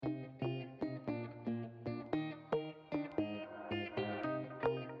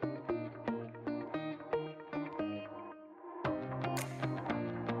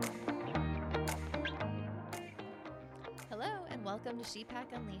to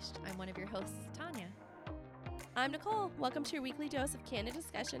ShePack Unleashed. I'm one of your hosts, Tanya. I'm Nicole. Welcome to your weekly dose of candid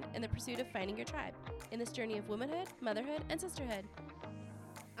discussion in the pursuit of finding your tribe in this journey of womanhood, motherhood, and sisterhood.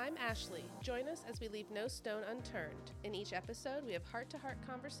 I'm Ashley. Join us as we leave no stone unturned. In each episode, we have heart-to-heart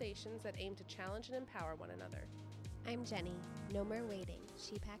conversations that aim to challenge and empower one another. I'm Jenny. No more waiting.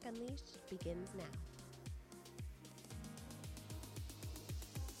 ShePack Unleashed begins now.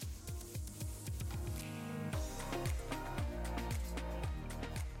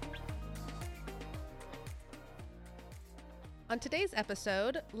 On today's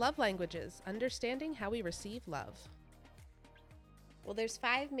episode, Love Languages, Understanding How We Receive Love. Well, there's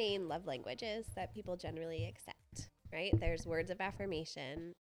 5 main love languages that people generally accept, right? There's words of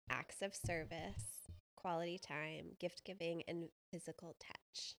affirmation, acts of service, quality time, gift giving, and physical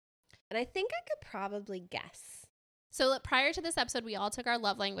touch. And I think I could probably guess. So prior to this episode, we all took our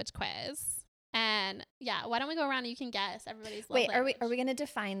love language quiz. And yeah, why don't we go around and you can guess everybody's love language. Are we going to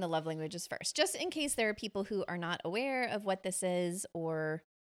define the love languages first? Just in case there are people who are not aware of what this is, or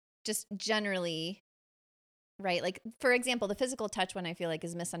just generally, right? Like, for example, the physical touch one I feel like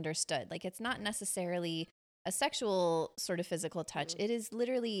is misunderstood. Like, it's not necessarily a sexual sort of physical touch. It is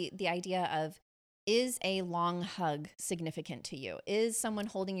literally the idea of, is a long hug significant to you? Is someone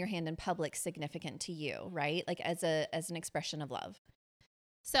holding your hand in public significant to you, right? Like as an expression of love.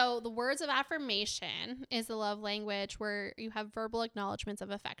 So the words of affirmation is the love language where you have verbal acknowledgments of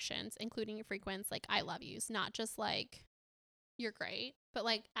affections, including frequent, like, I love yous, not just like, you're great, but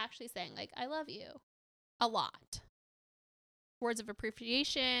like actually saying like, I love you a lot. Words of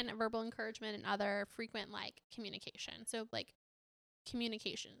appreciation, verbal encouragement, and other frequent like communication. So like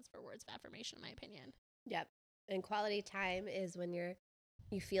communications for words of affirmation, in my opinion. Yep. And quality time is when you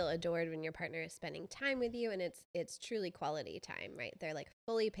feel adored when your partner is spending time with you, and it's truly quality time, right? They're like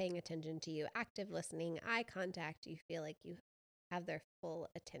fully paying attention to you, active listening, eye contact. You feel like you have their full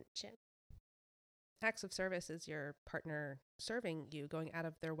attention. Acts of service is your partner serving you, going out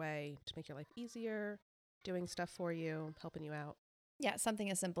of their way to make your life easier, doing stuff for you, helping you out. Yeah,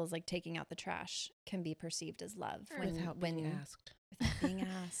 something as simple as like taking out the trash can be perceived as love Without being asked. Without being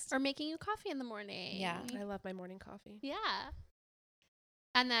asked. Or making you coffee in the morning. Yeah. I love my morning coffee. Yeah.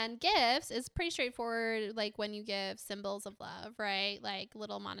 And then gifts is pretty straightforward, like when you give symbols of love, right? Like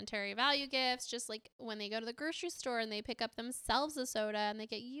little monetary value gifts, just like when they go to the grocery store and they pick up themselves a soda and they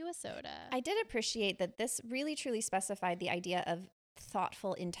get you a soda. I did appreciate that this really truly specified the idea of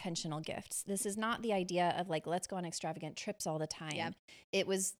thoughtful, intentional gifts. This is not the idea of like, let's go on extravagant trips all the time. Yep. It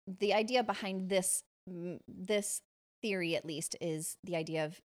was the idea behind this theory, at least, is the idea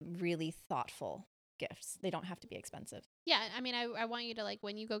of really thoughtful gifts. They don't have to be expensive. Yeah, I mean, I want you to, like,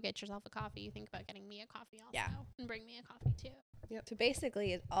 when you go get yourself a coffee, you think about getting me a coffee also. Yeah. And bring me a coffee too. Yep. So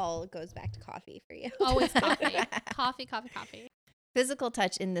basically it all goes back to coffee for you. Always coffee. Coffee. Physical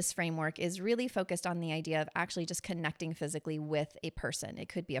touch in this framework is really focused on the idea of actually just connecting physically with a person. It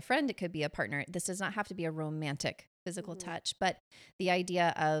could be a friend, it could be a partner. This does not have to be a romantic physical touch, but the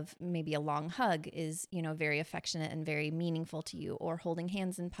idea of maybe a long hug is, very affectionate and very meaningful to you, or holding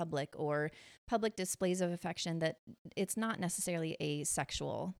hands in public, or public displays of affection that it's not necessarily a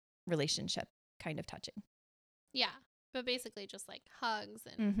sexual relationship kind of touching. Yeah, but basically just like hugs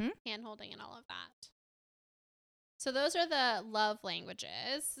and hand holding and all of that. So those are the love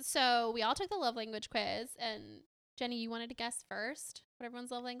languages. So we all took the love language quiz, and Jenny, you wanted to guess first what everyone's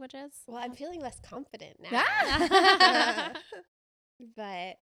love language is? Well, I'm feeling less confident now.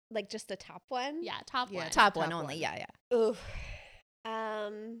 But like just the top one? Yeah, top one. Top one only. Yeah. Ooh.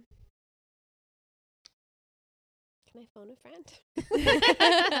 Can I phone a friend?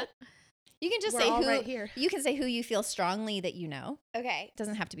 You can just We're say all who right here. You can say who you feel strongly that you know. Okay. It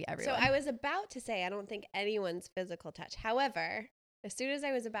doesn't have to be everyone. So I was about to say I don't think anyone's physical touch. However, as soon as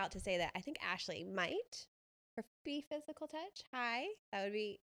I was about to say that, I think Ashley might be physical touch. Hi. That would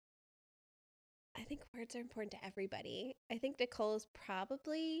be. I think words are important to everybody. I think Nicole's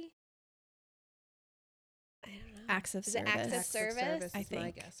probably. I don't know. Acts of Is it service. acts of service? I is my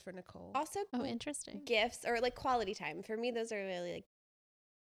think. guess for Nicole. Also, Oh, interesting. gifts or like quality time. For me, those are really like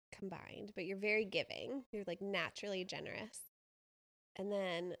combined, but you're very giving. You're like naturally generous. And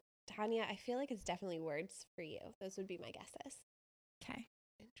then Tanya, I feel like it's definitely words for you. Those would be my guesses. Okay.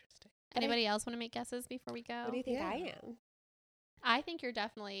 Interesting. Anybody else want to make guesses before we go? What do you think Yeah. I am? I think you're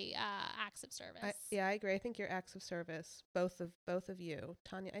definitely acts of service. I agree. I think you're acts of service, both of you.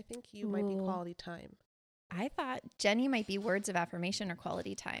 Tanya, I think you might be Ooh. quality time. I thought Jenny might be words of affirmation or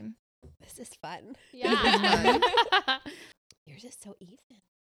quality time. This is fun. Yeah. Yours is so even.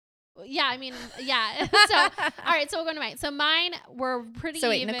 Yeah, I mean, yeah. So, all right. So we're going to mine. So mine were pretty So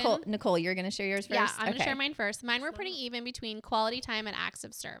wait, even. Nicole, you're going to share yours first? Yeah, I'm going to Okay. share mine first. Mine were pretty even between quality time and acts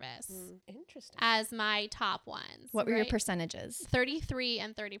of service Interesting. as my top ones. What were your right? percentages? 33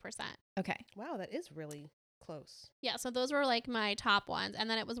 and 30%. Okay. Wow, that is really close. Yeah, so those were like my top ones. And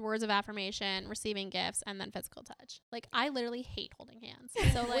then it was words of affirmation, receiving gifts, and then physical touch. Like, I literally hate holding hands.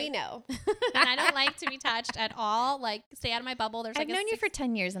 So, like, we know. and I don't like to be touched at all. Like, stay out of my bubble. There's I've like known you for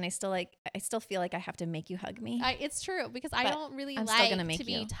 10 years and I still feel like I have to make you hug me. it's true because I But don't really I'm still like gonna make to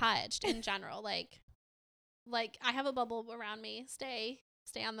be you. touched in general. Like I have a bubble around me. Stay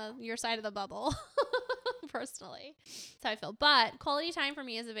on your side of the bubble. Personally, that's how I feel. But quality time for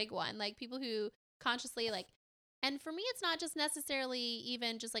me is a big one. Like people who consciously like, and for me, it's not just necessarily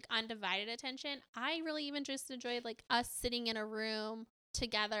even just like undivided attention. I really even just enjoy like us sitting in a room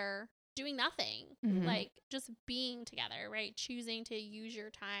together doing nothing, Mhm. like just being together, right? Choosing to use your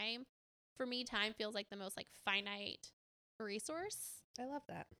time. For me, time feels like the most like finite resource. I love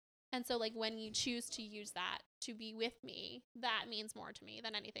that. And so like when you choose to use that to be with me, that means more to me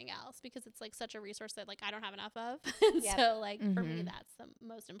than anything else because it's like such a resource that like I don't have enough of. And Yep. so like for me, Mhm. that's the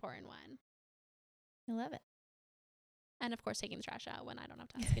most important one. I love it. And of course, taking the trash out when I don't have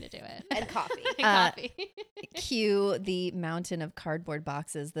time to do it. And coffee. And coffee. Cue the mountain of cardboard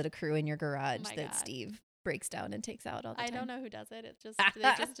boxes that accrue in your garage my that God. Steve breaks down and takes out all the I time. don't know who does it. It just they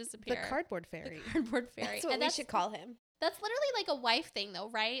just The disappear. cardboard The fairy. cardboard fairy. That's what And we should call him. That's literally like a wife thing though,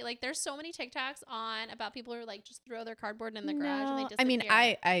 right? Like there's so many TikToks on about people who like just throw their cardboard in the garage and they No, disappear.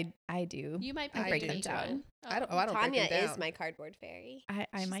 I mean, I do. You might be I break do them too. down. I don't break Tanya them down. is my cardboard fairy.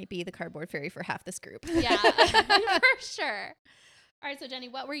 I might be the cardboard fairy for half this group. Yeah, for sure. All right, so Jenny,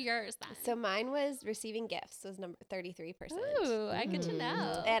 what were yours then? So mine was receiving gifts was number 33%. Ooh, I get to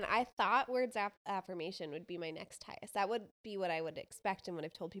know. And I thought words of affirmation would be my next highest. That would be what I would expect and what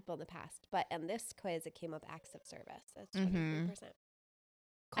I've told people in the past. But in this quiz, it came up acts of service as 23%.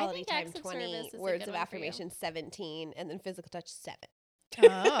 Quality think time acts of 20, service is a words good of one for you. affirmation 17, and then physical touch 7.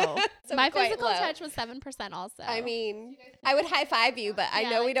 Oh. So My quite physical low. touch was 7% also. I mean, I would high five you, but I Yeah,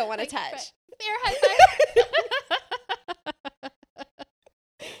 know we like, don't want to like, touch. fair high five.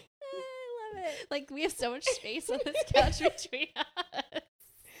 I love it. Like we have so much space on this couch between us.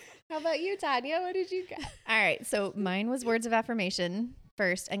 How about you, Tanya? What did you get? All right. So mine was words of affirmation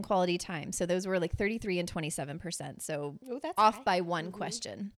first and quality time. So those were like 33 and 27%. So Oh, that's off high. by one Mhm.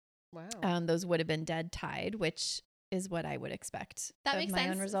 question. Wow. Those would have been dead tied, which is what I would expect That of makes my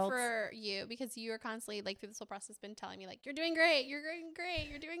sense own results. for you because you are constantly like through this whole process been telling me like you're doing great, you're doing great,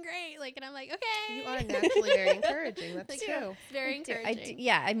 you're doing great. Like, and I'm like, okay. You are naturally very encouraging. That's Like, true. It's very encouraging.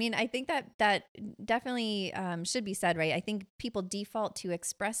 Yeah, I mean, I think that definitely should be said, right? I think people default to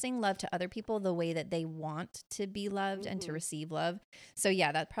expressing love to other people the way that they want to be loved and to Mhm. receive love. So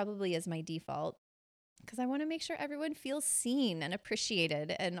yeah, that probably is my default because I want to make sure everyone feels seen and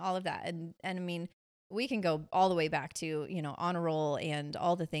appreciated and all of that. And I mean, we can go all the way back to, honor roll and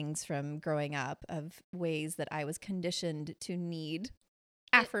all the things from growing up of ways that I was conditioned to need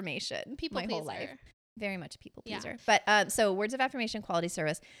affirmation People my whole life. pleaser. Very much a people Yeah. pleaser. But so words of affirmation, quality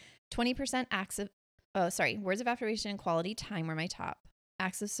service, 20% words of affirmation and quality time were my top.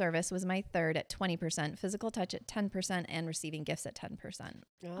 Acts of service was my third at 20%, physical touch at 10%, and receiving gifts at 10%.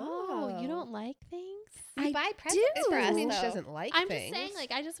 Oh, you don't like things? You I buy presents do. for It us, doesn't mean she though. doesn't like I'm things. just saying,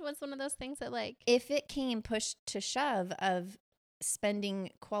 like, I just was one of those things that, like, If it came push to shove of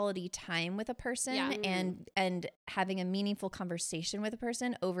spending quality time with a person Yeah. and having a meaningful conversation with a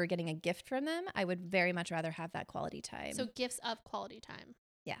person over getting a gift from them, I would very much rather have that quality time. so gifts of quality time.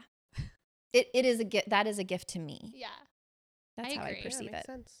 it is a gift. That is a gift to me. Yeah. That's I how I agree. Yeah, perceive makes it.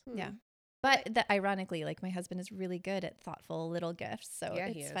 sense. Yeah. But ironically, like my husband is really good at thoughtful little gifts, so Yeah,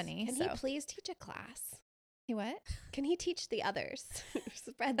 he it's is. funny. Can so he please teach a class? he what? Can he teach the others?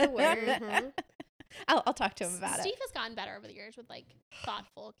 Spread the word. Mhm. I'll talk to him about Steve it. has gotten better over the years with, like,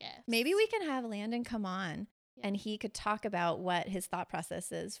 thoughtful gifts. Maybe we can have Landon come on Yeah. and he could talk about what his thought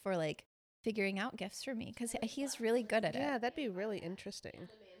process is for like figuring out gifts for me because he's really good at Yeah, it. that'd be really interesting.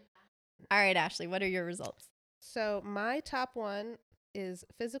 All right, Ashley, what are your results? So my top one is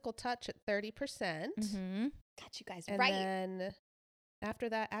physical touch at 30%. Mm-hmm. Got you guys And right. then after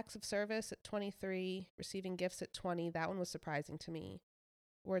that, acts of service at 23, receiving gifts at 20. That one was surprising to me.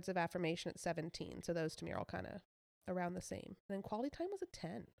 Words of affirmation at 17. So those to me are all kind of around the same. And then quality time was a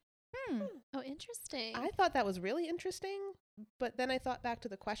 10. Oh, interesting. I thought that was really interesting, but then I thought back to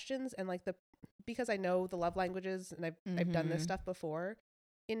the questions and like because I know the love languages and I've done this Mhm. stuff before,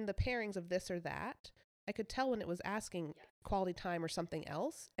 in the pairings of this or that, I could tell when it was asking quality time or something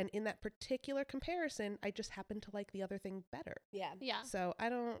else. And in that particular comparison, I just happened to like the other thing better. Yeah. yeah. So I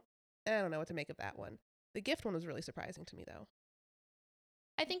don't I don't know what to make of that one. The gift one was really surprising to me, though.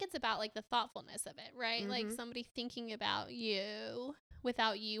 I think it's about like the thoughtfulness of it, right? Like Mhm. somebody thinking about you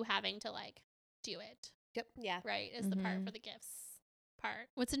without you having to like do it, Yeah. right? Is the part Mhm. for the gifts part.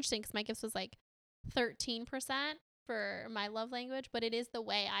 What's interesting because my gifts was like 13% for my love language, but it is the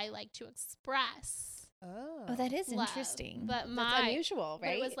way I like to express Oh, that is love. interesting. But That's unusual, right?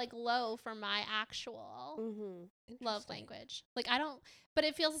 But it was like low for my actual love Interesting. language. Like I don't, but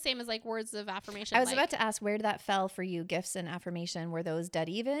it feels the same as like words of affirmation. I was like, about to ask where that fell for you, gifts and affirmation. Were those dead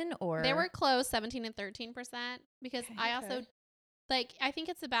even, or they were close, 17 and 13%, because Okay. I also Okay. like, I think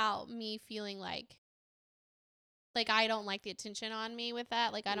it's about me feeling like I don't like the attention on me with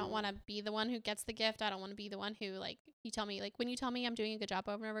that. Like I don't want to be the one who gets the gift. I don't want to be the one who like you tell me like when you tell me I'm doing a good job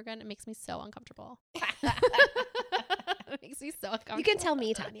over and over again, it makes me so uncomfortable. It makes me so uncomfortable. You can tell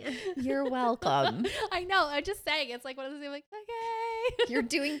me, Tanya. You're welcome. I know. I'm just saying. It's like one of those things. Like okay, You're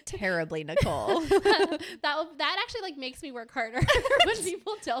doing terribly, Nicole. that actually like makes me work harder when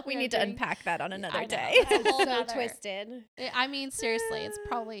people tell me We I'm need to doing- unpack that on I another know. day. It's a whole So nother- twisted. I mean, seriously, it's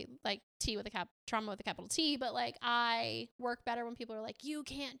probably like trauma with a capital T, but like I work better when people are like, you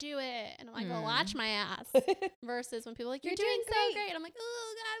can't do it. And I'm like, well, watch my ass. Versus when people are like, you're doing so great. And I'm like,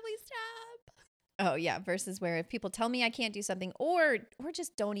 oh God, please stop. Oh yeah, versus where if people tell me I can't do something or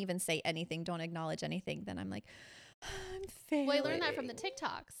just don't even say anything, don't acknowledge anything, then I'm like, I'm failing. Well, I learned that from the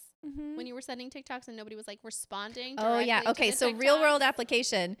TikToks. Mhm. When you were sending TikToks and nobody was like responding. Oh yeah. directly to Okay. the So real world TikToks.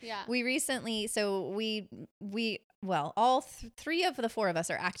 application. Yeah. We recently, so we well, all three of the four of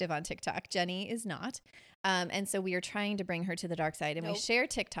us are active on TikTok. Jenny is not. And so we are trying to bring her to the dark side, and we share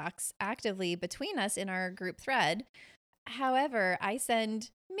TikToks actively between us in our group thread. However, I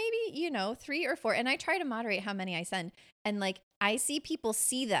send maybe, 3 or 4, and I try to moderate how many I send. And like, I see people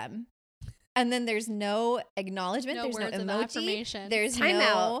see them, and then there's no acknowledgement. No There's no words of emoji. affirmation. There's Time no.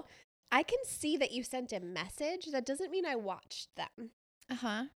 out. I can see that you sent a message. That doesn't mean I watched them.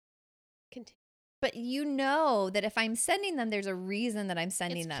 Uh-huh. Continue. But you know that if I'm sending them, there's a reason that I'm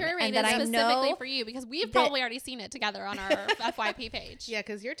sending It's them. curated And that I specifically know for you because we've that- probably already seen it together on our FYP page. Yeah,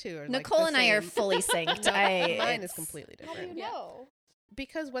 because your two are Nicole like and the I are same. fully synced. No, mine Mine is completely How do different. you Yeah. know?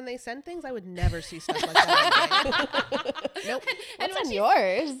 Because when they send things, I would never see stuff like that. Anyway. Nope. What's when on she-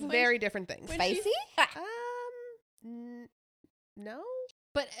 yours? Very different things. when she- Spicy? No.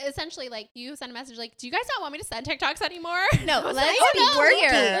 But essentially, like, you send a message like, do you guys not want me to send TikToks anymore? No, I was let's like, be "Oh, no."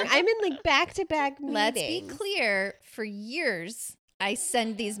 clear. I'm in like back-to-back meetings. Let's be clear. For years, I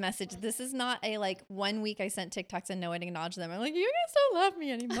send these messages. This is not a like 1 week I sent TikToks and no one acknowledged them. I'm like, you guys don't love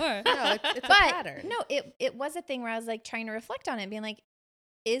me anymore. No, it's a But pattern. no, it was a thing where I was like trying to reflect on it, being like,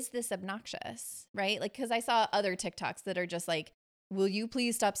 is this obnoxious? Right? Like, because I saw other TikToks that are just like, will you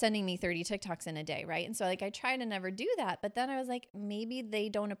please stop sending me 30 TikToks in a day? Right? And so like I try to never do that, but then I was like, maybe they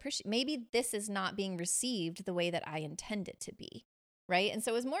don't appreciate. Maybe this is not being received the way that I intend it to be. Right? And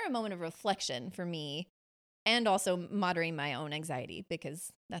so it was more a moment of reflection for me. And also moderating my own anxiety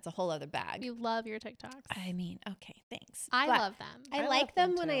because that's a whole other bag. You love your TikToks. I mean, okay, thanks. I But- love them. I I like love them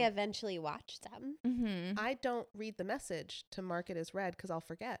them when I too. eventually watch them. Mhm. I don't read the message to mark it as read because I'll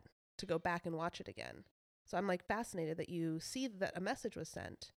forget to go back and watch it again. So I'm like fascinated that you see that a message was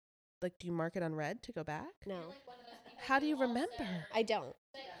sent. Like, do you mark it unread to go back? No, How do you remember? I don't.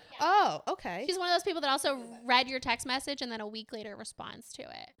 Oh, okay. She's one of those people that also read your text message and then a week later responds to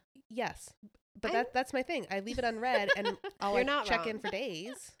it. Yes. But I'm- that's my thing. I leave it unread and I'll You're like not check in wrong. for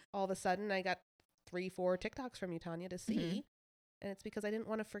days. All of a sudden I got 3-4 TikToks from you, Tanya, to see. Mhm. And it's because I didn't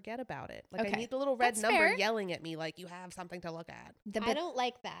want to forget about it. Like I Okay. need the little red That's number fair. yelling at me like you have something to look at. I don't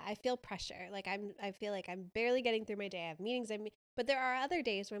like that. I feel pressure. Like I feel like I'm barely getting through my day. I have meetings. But there are other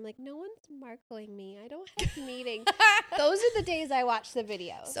days where I'm like, no one's marking me. I don't have meetings. Those are the days I watch the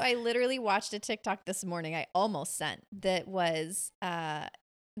videos. So I literally watched a TikTok this morning I almost sent that was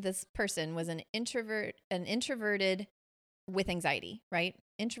this person was an introverted with anxiety, right?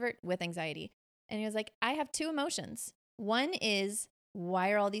 Introvert with anxiety. And he was like, I have 2 emotions. One is,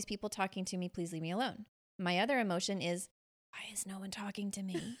 why are all these people talking to me? Please leave me alone. My other emotion is, why is no one talking to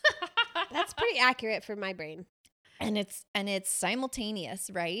me? That's pretty accurate for my brain. and it's simultaneous,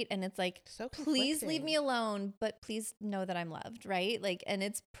 right? And it's like, So please leave me conflicting. alone, but please know that I'm loved, right? Like, and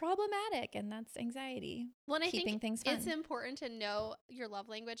it's problematic, and that's anxiety. Well, and I Keeping think things fun. it's important to know your love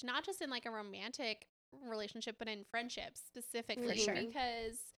language, not just in like a romantic relationship, but in friendships specifically. For sure.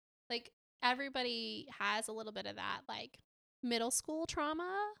 Because like everybody has a little bit of that, like middle school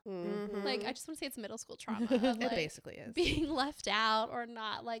trauma. Mhm. Like I just want to say it's middle school trauma. Of, It like, basically is. being left out or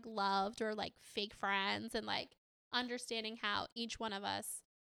not like loved or like fake friends, and like understanding how each one of us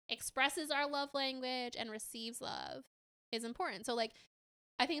expresses our love language and receives love is important. So like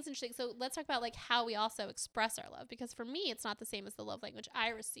I think it's interesting. So let's talk about like how we also express our love, because for me, it's not the same as the love language I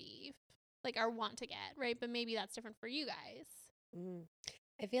receive, like or want to get, right? But maybe that's different for you guys.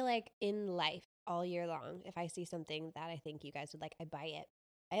 I feel like in life all year long, if I see something that I think you guys would like, I buy it.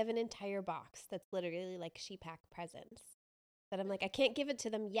 I have an entire box that's literally like ShePack presents that I'm like, I can't give it to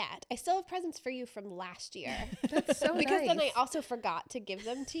them yet. I still have presents for you from last year. That's so Because then I nice. also forgot to give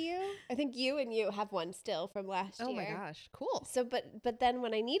them to you. I think you have one still from last year. Oh my gosh, cool. So, but then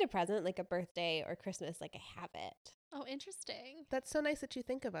when I need a present, like a birthday or Christmas, like I have it. Oh, interesting. That's so nice that you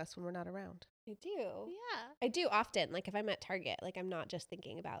think of us when we're not around. I do. Yeah. I do often. Like if I'm at Target, like I'm not just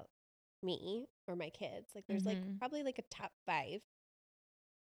thinking about me or my kids. Like there's like probably like a top 5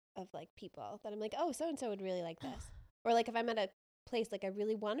 of like people that I'm like, oh, so and so would really like this. Or like if I'm at a place, like I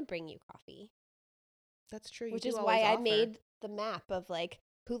really want to bring you coffee. That's true. Which is why I made the map of like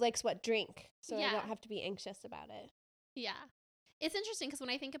who likes what drink, so I don't have to be anxious about it. Yeah. It's interesting because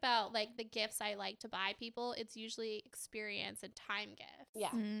when I think about like the gifts I like to buy people, it's usually experience and time gifts. Yeah.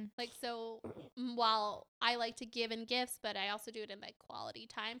 Like, so while I like to give in gifts, but I also do it in like quality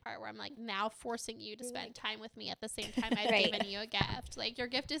time part where I'm like now forcing you to spend time with me at the same time I've given you a gift. Like your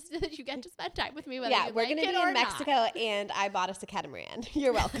gift is that you get to spend time with me. Whether you we're like going to it be or in Mexico not. and I bought us a catamaran.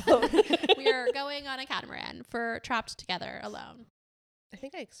 You're welcome. We are going on a catamaran for Trapped Together Alone. I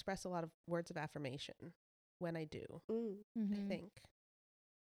think I express a lot of words of affirmation when I do. I think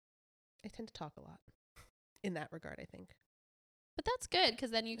I tend to talk a lot in that regard, I think. But that's good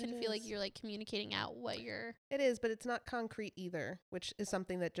because then you can feel like is. you're like communicating out what you're. It is, but it's not concrete either, which is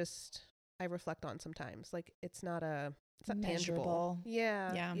something that just I reflect on sometimes. Like it's not tangible. Measurable.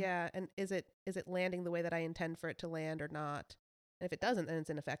 Yeah. And is it landing the way that I intend for it to land or not? And if it doesn't, then it's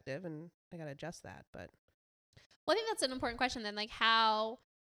ineffective and I got to adjust that. But Well, I think that's an important question then. Like how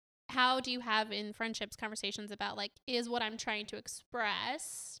do you have in friendships conversations about like, is what I'm trying to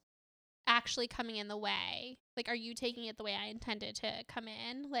express actually coming in the way? Like, are you taking it the way I intended to come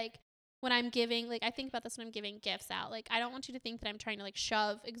in? Like when I'm giving, like I think about this when I'm giving gifts out, like I don't want you to think that I'm trying to like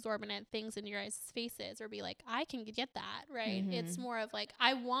shove exorbitant things into your guys' faces or be like, I can get that, right? It's more of like,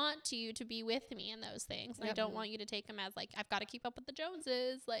 I want you to be with me in those things. And I don't want you to take them as like, I've got to keep up with the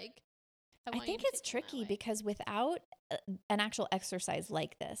Joneses. Like, I think it's tricky because without an actual exercise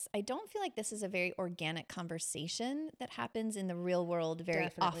like this, I don't feel like this is a very organic conversation that happens in the real world very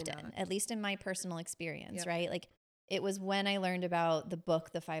Definitely often, not. at least in my personal experience, right? Like it was when I learned about the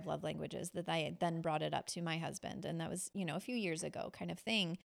book, The 5 Love Languages, that I then brought it up to my husband. And that was, a few years ago kind of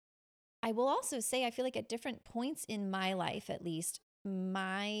thing. I will also say, I feel like at different points in my life, at least,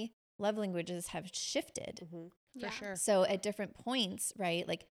 my love languages have shifted. for sure. So at different points, right?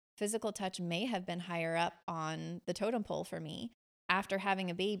 Like physical touch may have been higher up on the totem pole for me. After having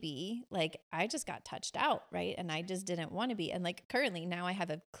a baby, like I just got touched out, right? And I just didn't want to be. And like currently now I have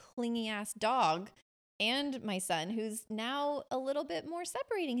a clingy ass dog and my son who's now a little bit more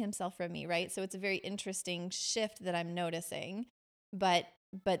separating himself from me, right? So it's a very interesting shift that I'm noticing. But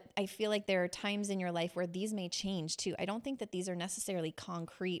I feel like there are times in your life where these may change too. I don't think that these are necessarily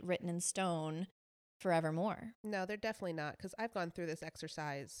concrete, written in stone forevermore. No, they're definitely not, because I've gone through this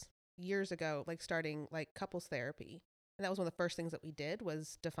exercise years ago, like starting like couples therapy. And that was one of the first things that we did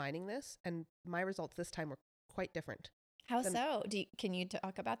was defining this. And my results this time were quite different. How so? Can you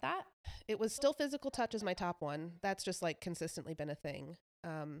talk about that? It was still physical touch as my top one. That's just like consistently been a thing.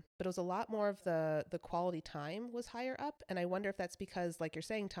 But it was a lot more of the quality time was higher up. And I wonder if that's because, like you're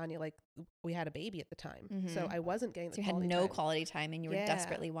saying, Tanya, like we had a baby at the time. So I wasn't getting the So you had no quality time and you were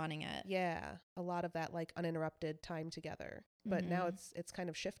desperately wanting it. Yeah. A lot of that like uninterrupted time together. But now it's kind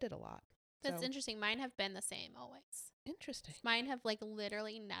of shifted a lot. That's interesting. Mine have been the same always. Interesting. Mine have like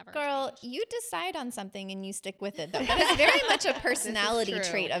literally never Girl, changed. you decide on something and you stick with it. That is very much a personality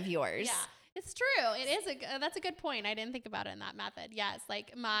trait of yours. Yeah, it's true. It is that's a good point. I didn't think about it in that method. Yes,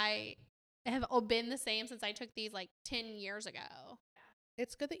 like my have been the same since I took these like 10 years ago.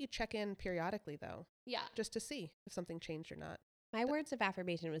 It's good that you check in periodically though. Yeah. Just to see if something changed or not. My words of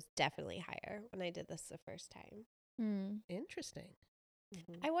affirmation was definitely higher when I did this the first time. Interesting.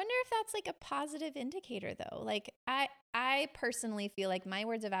 I wonder if that's like a positive indicator though. Like I personally feel like my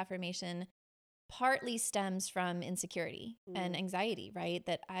words of affirmation partly stems from insecurity and anxiety, right?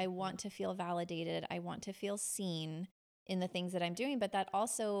 That I want to feel validated. I want to feel seen in the things that I'm doing. But that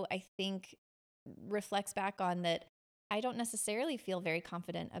also, I think, reflects back on that I don't necessarily feel very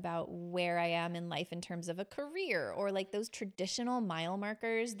confident about where I am in life in terms of a career or like those traditional mile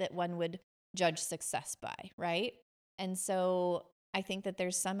markers that one would judge success by, right? And so I think that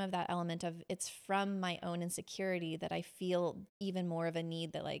there's some of that element of it's from my own insecurity that I feel even more of a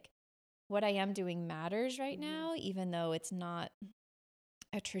need that like what I am doing matters right now, even though it's not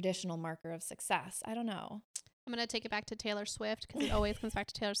a traditional marker of success. I don't know. I'm going to take it back to Taylor Swift because it always comes back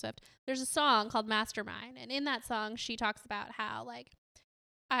to Taylor Swift. There's a song called Mastermind. And in that song, she talks about how, like,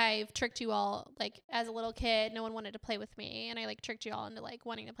 I've tricked you all, like, as a little kid, no one wanted to play with me. And I, like, tricked you all into, like,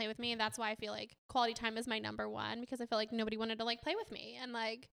 wanting to play with me. And that's why I feel like quality time is my number one, because I feel like nobody wanted to, like, play with me. And,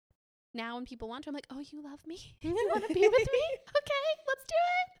 like, now when people want to, I'm like, oh, you love me? You want to be with me? Okay, let's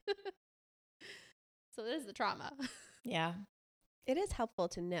do it. So this is the trauma. Yeah. It is helpful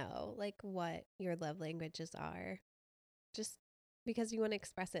to know like what your love languages are, just because you want to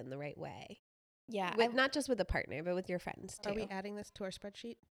express it in the right way. Yeah. Not just with a partner, but with your friends too. Are we adding this to our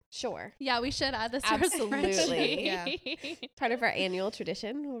spreadsheet? Sure. Yeah, we should add this to Absolutely. our spreadsheet. Yeah. Part of our annual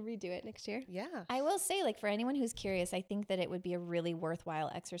tradition. We'll redo it next year. Yeah. I will say, like, for anyone who's curious, I think that it would be a really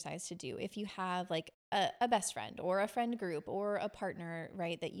worthwhile exercise to do if you have like a best friend or a friend group or a partner,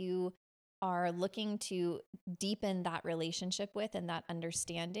 right, that you are looking to deepen that relationship with and that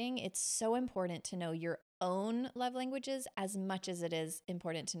understanding. It's so important to know your own love languages as much as it is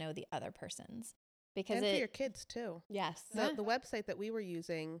important to know the other person's. Because And for your kids too. Yes. The website that we were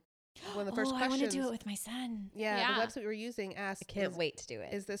using, one of the first I questions. want to do it with my son. Yeah, Yeah. the website we were using asked, I can't wait to do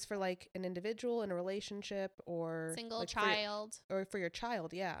it. is this for like an individual in a relationship or Single like child. or for your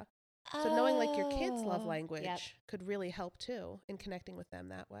child? Yeah. So knowing like your kids' love Oh. language Yep. could really help too in connecting with them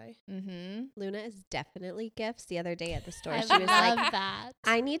that way. Mm-hmm. Luna is definitely gifts. The other day at the store, I she love was like, that.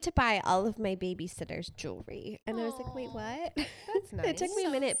 I need to buy all of my babysitter's jewelry. And I was like, wait, Aw. what? That's nice. It took me a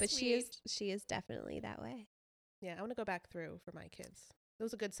So minute, but she sweet. is definitely that way. Yeah, I want to go back through for my kids. It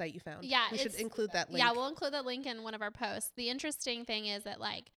was a good site you found. Yeah, we should it's- include that link. Yeah, we'll include that link in one of our posts. The interesting thing is that,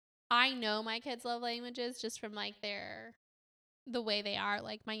 like, I know my kids' love languages just from, like, the way they are.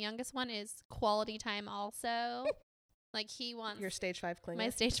 Like, my youngest one is quality time also. Like, he wants Your stage 5 clinger. my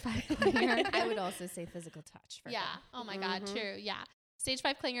stage 5 clinger. I would also say physical touch. For Yeah. him. Oh my God. Mhm. True. Yeah. Stage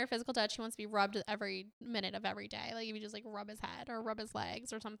 5 clinger, physical touch. He wants to be rubbed every minute of every day. Like, if you just, like, rub his head or rub his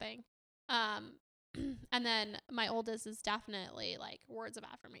legs or something. And then my oldest is definitely, like, words of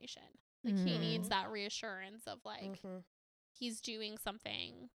affirmation. Like, he needs that reassurance of, like, Mhm. he's doing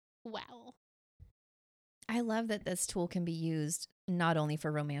something well. I love that this tool can be used not only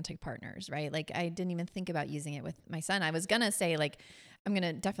for romantic partners, right? Like, I didn't even think about using it with my son. I was going to say, like, I'm going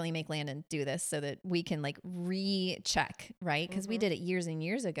to definitely make Landon do this so that we can, like, recheck, right? Because we Mhm. did it years and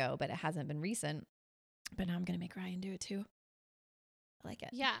years ago, but it hasn't been recent. But now I'm going to make Ryan do it too. I like it.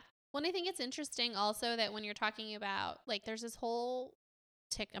 Yeah. Well, I think it's interesting also that when you're talking about, like, there's this whole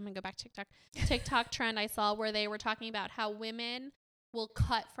I'm going to go back to TikTok trend I saw where they were talking about how women will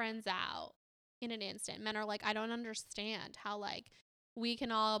cut friends out in an instant. Men are like, I don't understand how, like, we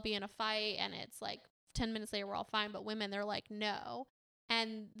can all be in a fight and it's like 10 minutes later we're all fine, but women, they're like, no.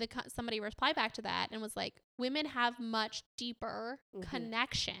 And somebody replied back to that and was like, women have much deeper Mhm.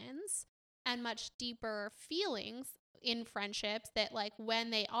 connections and much deeper feelings in friendships that, like, when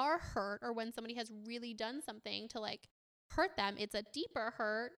they are hurt or when somebody has really done something to, like, hurt them, it's a deeper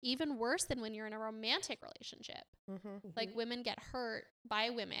hurt, even worse than when you're in a romantic relationship. Mhm. Like, women get hurt by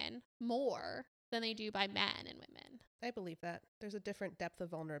women more than they do by men and women. I believe that. There's a different depth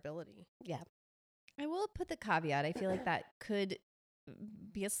of vulnerability. Yeah. I will put the caveat. I feel like that could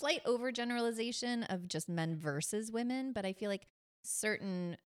be a slight overgeneralization of just men versus women, but I feel like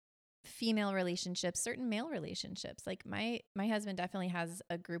certain female relationships, certain male relationships, like my husband definitely has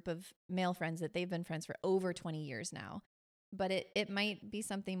a group of male friends that they've been friends for over 20 years now. But it might be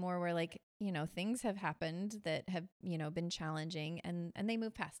something more where, like, you know, things have happened that have, you know, been challenging and they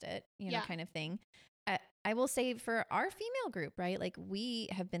move past it, you know, Yeah. kind of thing. I will say for our female group, right? Like, we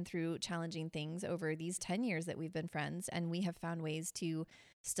have been through challenging things over these 10 years that we've been friends, and we have found ways to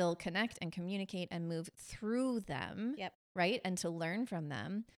still connect and communicate and move through them. Yep. Right. And to learn from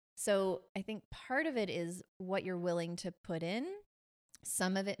them. So I think part of it is what you're willing to put in.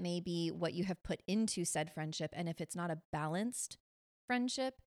 Some of it may be what you have put into said friendship. And if it's not a balanced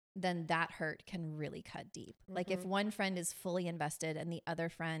friendship, then that hurt can really cut deep. Like, if one friend is fully invested and the other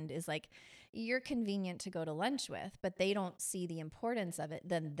friend is like, you're convenient to go to lunch with, but they don't see the importance of it,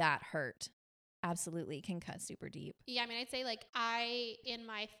 then that hurt absolutely can cut super deep. Yeah, I mean, I'd say, like, I, in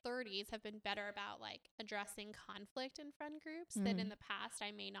my 30s, have been better about, like, addressing conflict in friend groups that in the past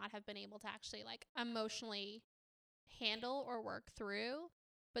I may not have been able to actually, like, emotionally handle or work through.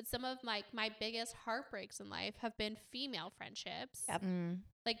 But some of my biggest heartbreaks in life have been female friendships, Yep.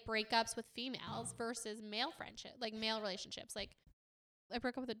 like breakups with females versus male friendship, like male relationships. Like, I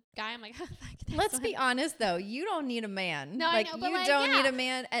broke up with a guy. I'm like, Let's be honest, though. You don't need a man. No, I like, know, but, you like, don't need yeah. a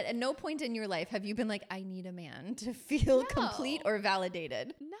man. At no point in your life have you been like, I need a man to feel complete No. or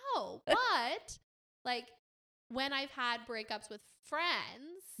validated. No, but like when I've had breakups with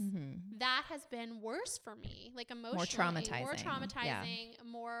friends, that has been worse for me, like emotionally, more traumatizing,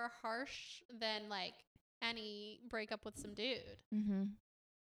 more harsh than like any breakup with some dude.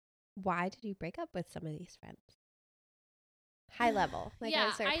 Why did you break up with some of these friends? High level. Like, yeah,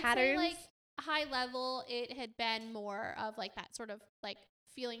 is there I'd patterns? say like high level, it had been more of like that sort of like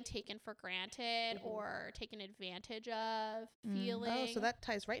feeling taken for granted or taken advantage of feeling. Oh, so that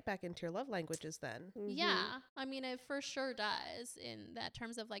ties right back into your love languages then. Yeah, I mean, it for sure does in that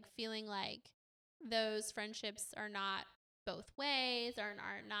terms of like feeling like those friendships are not both ways or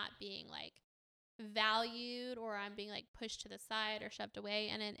are not being like valued, or I'm being like pushed to the side or shoved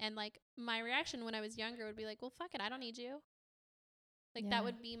away. And like my reaction when I was younger would be like, well, fuck it, I don't need you. Like that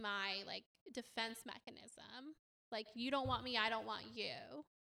would be my like defense mechanism. Like, you don't want me, I don't want you.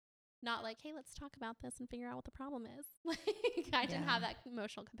 Not like, hey, let's talk about this and figure out what the problem is. Like, I didn't have that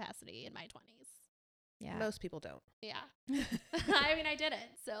emotional capacity in my 20s. Yeah. Most people don't. Yeah. I mean, I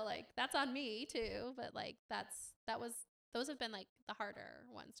didn't. So like that's on me too, but like those have been like the harder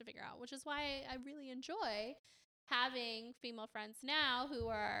ones to figure out, which is why I really enjoy having female friends now who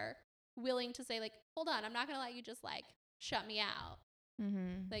are willing to say like, hold on, I'm not going to let you just like shut me out.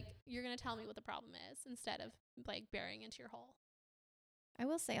 Like, you're going to tell me what the problem is instead of like burying into your hole. I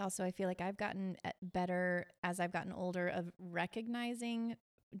will say also, I feel like I've gotten better as I've gotten older of recognizing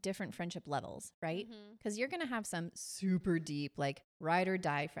different friendship levels, right? Because you're going to have some super deep, like ride or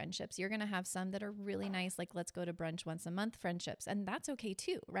die friendships. You're going to have some that are really nice, like let's go to brunch once a month friendships. And that's okay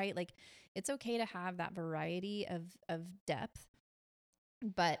too, right? Like it's okay to have that variety of depth.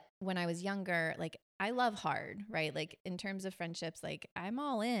 But when I was younger, like I love hard, right? Like in terms of friendships, like I'm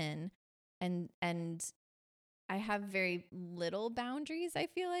all in and I have very little boundaries, I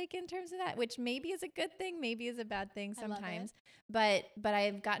feel like, in terms of that, which maybe is a good thing, maybe is a bad thing sometimes. But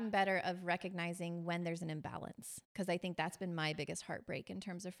I've gotten better of recognizing when there's an imbalance, because I think that's been my biggest heartbreak in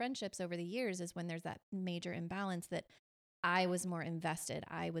terms of friendships over the years, is when there's that major imbalance that I was more invested,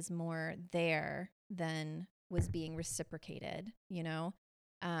 I was more there than was being reciprocated, you know?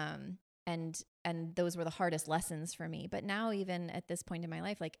 And those were the hardest lessons for me. But now, even at this point in my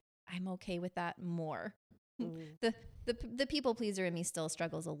life, like I'm okay with that more. The people pleaser in me still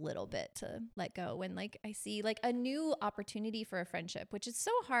struggles a little bit to let go when like I see like a new opportunity for a friendship, which is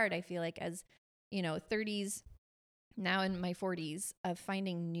so hard. I feel like as, you know, 30s, now in my 40s, of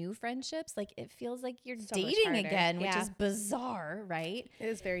finding new friendships, like it feels like you're So dating again, which is bizarre, right? It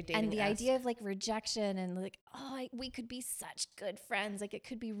is very dating. And the idea of like rejection and like, oh, we could be such good friends. Like it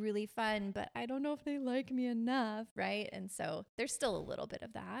could be really fun, but I don't know if they like me enough, right? And so there's still a little bit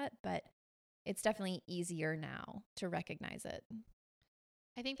of that, but it's definitely easier now to recognize it.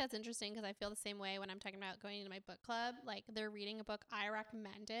 I think that's interesting because I feel the same way when I'm talking about going into my book club. Like they're reading a book I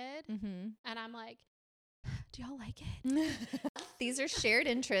recommended and I'm like, do y'all like it? These are shared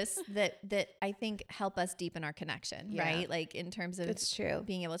interests that I think help us deepen our connection, right? Like in terms of it's true.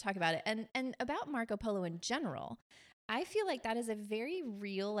 being able to talk about it. And about Marco Polo in general, I feel like that is a very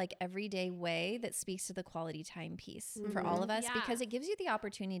real, like everyday way that speaks to the quality time piece for all of us, because it gives you the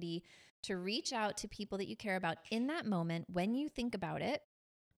opportunity to reach out to people that you care about in that moment. When you think about it,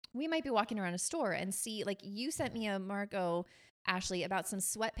 we might be walking around a store and see, like you sent me a Marco, Ashley, about some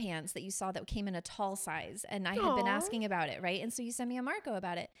sweatpants that you saw that came in a tall size, and I had been asking about it, right? And so you sent me a Marco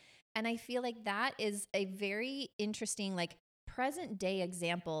about it. And I feel like that is a very interesting, like present day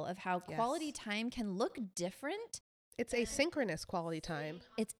example of how quality time can look different. It's asynchronous quality time.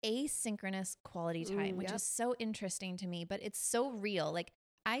 It's asynchronous quality time, which is so interesting to me, but it's so real. Like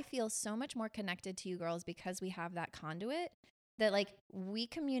I feel so much more connected to you girls because we have that conduit, that like we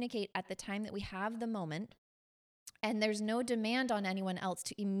communicate at the time that we have the moment. And there's no demand on anyone else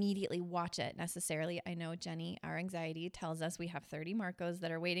to immediately watch it necessarily. I know, Jenny, our anxiety tells us we have 30 Marcos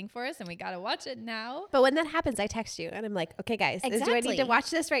that are waiting for us and we got to watch it now. But when that happens, I text you and I'm like, okay, guys, do I need to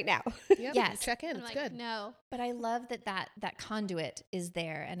watch this right now? Yes. Check in. I'm It's like, good. No. But I love that conduit is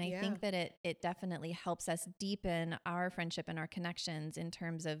there. And I think that it definitely helps us deepen our friendship and our connections in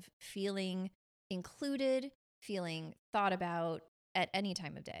terms of feeling included, feeling thought about at any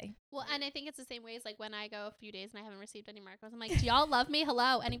time of day. Well, and I think it's the same way as like when I go a few days and I haven't received any Marcos. I'm like, do y'all love me?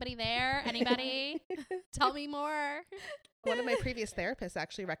 Hello? Anybody there? Anybody? Tell me more. One of my previous therapists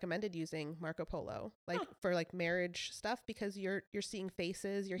actually recommended using Marco Polo, like for like marriage stuff, because you're seeing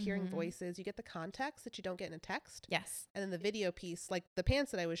faces, you're hearing voices, you get the context that you don't get in a text. Yes. And then the video piece, like the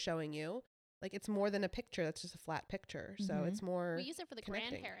pants that I was showing you, Like it's more than a picture. That's just a flat picture. So Mhm. it's more. We use it for the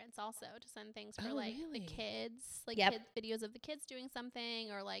connecting. grandparents also to send things for Oh, like really? the kids, like Yep. kids, videos of the kids doing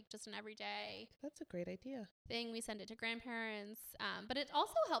something, or like just an everyday That's a great idea. thing. We send it to grandparents. But it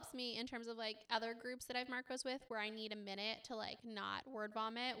also helps me in terms of like other groups that I've Marcos with where I need a minute to like not word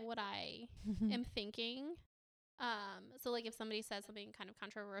vomit what I am thinking. So like if somebody says something kind of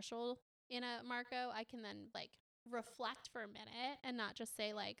controversial in a Marco, I can then like reflect for a minute and not just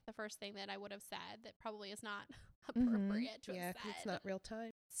say like the first thing that I would have said that probably is not appropriate to Yeah, have 'cause said. it's not real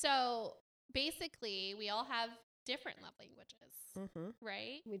time. So basically, we all have different love languages, Mm-hmm.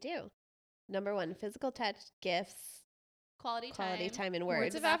 right? We do. Number 1, physical touch, gifts, Quality quality time. time, and Words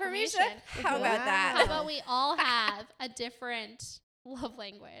words. of affirmation. How about that? How about we all have a different love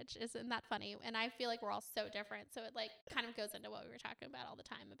language? Isn't that funny? And I feel like we're all so different. So it like kind of goes into what we were talking about all the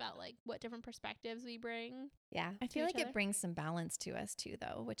time about like what different perspectives we bring. Yeah. I feel each like other. it brings some balance to us too,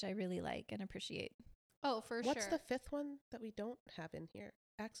 though, which I really like and appreciate. Oh, for What's sure. the 5th one that we don't have in here?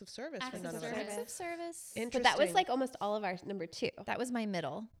 Acts of service Acts for of none of service. us. Acts of service. Interesting. But that was like almost all of our number 2. That was my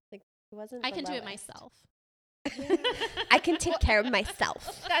middle. It wasn't. I the can do it lowest. myself. I can take care of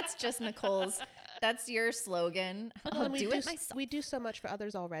myself. That's just Nicole's. That's your slogan. Well, I'll and do it myself. We do so much for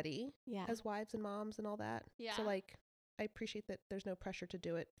others already Yeah. as wives and moms and all that. Yeah. So like, I appreciate that there's no pressure to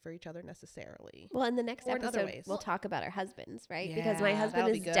do it for each other necessarily. Well, in the next Or in other episode, ways. we'll talk about our husbands, right? Because my Yeah, husband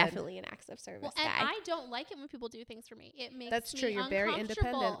that'll be is good. definitely an acts of service Well, and guy. I don't like it when people do things for me. It makes That's me true. You're very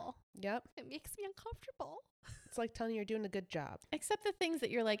independent. uncomfortable. Yep. It makes me uncomfortable. It's like telling you you're doing a good job. Except the things that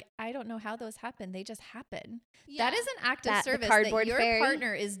you're like, I don't know how those happen. They just happen. Yeah. That is an act of That- the service cardboard that your fairy.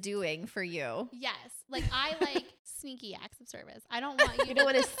 partner is doing for you. Yes. Like I like sneaky acts of service. I don't want you You don't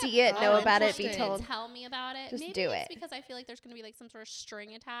want to see it, Oh, know about it, be interesting. told. tell me about it. Just Maybe do it's it. because I feel like there's going to be like some sort of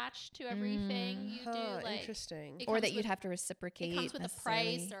string attached to everything you Huh, do. Like interesting. it Or comes that you'd with- have to reciprocate. it comes with a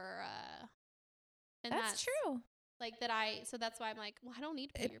necessarily. price or and That's true. Like that so that's why I'm like, well, I don't need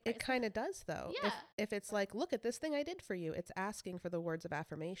to pay your It price. kind of does though. Yeah. If it's like, look at this thing I did for you, it's asking for the words of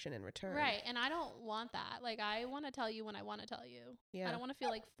affirmation in return. Right. And I don't want that. Like I want to tell you when I want to tell you. Yeah. I don't want to feel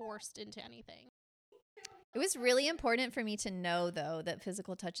like forced into anything. It was really important for me to know, though, that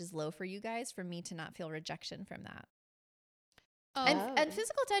physical touch is low for you guys, for me to not feel rejection from that. Oh, And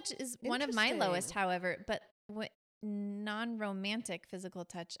physical touch is one of my lowest, Interesting. however, but non-romantic physical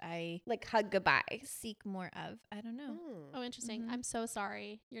touch, I Like hug goodbye. seek more of. I don't know. oh, interesting. Mhm. I'm so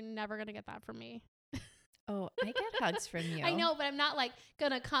sorry. You're never going to get that from me. Oh, I get hugs from you. I know, but I'm not like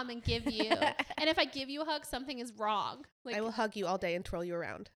going to come and give you. And if I give you a hug, something is wrong. Like I will hug you all day and twirl you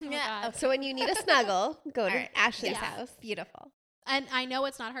around. oh Yeah, God. So when you need a snuggle, go to All right. Ashley's Yeah. house. Beautiful. And I know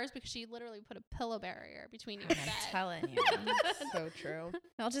it's not hers because she literally put a pillow barrier between you I'm and bed. telling you. So true.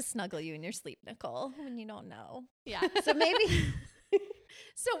 I'll just snuggle you in your sleep, Nicole, when you don't know. Yeah. So maybe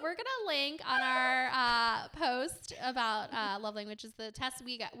So we're gonna link on our post about love languages, the test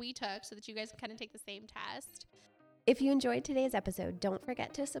we took, so that you guys can kind of take the same test. if you enjoyed today's episode, don't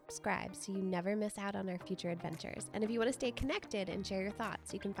forget to subscribe so you never miss out on our future adventures. And if you want to stay connected and share your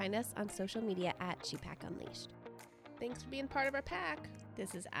thoughts, you can find us on social media at ShePack Unleashed. Thanks for being part of our pack.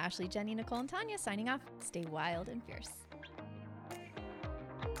 This is Ashley, Jenny, Nicole, and Tanya signing off. Stay wild and fierce.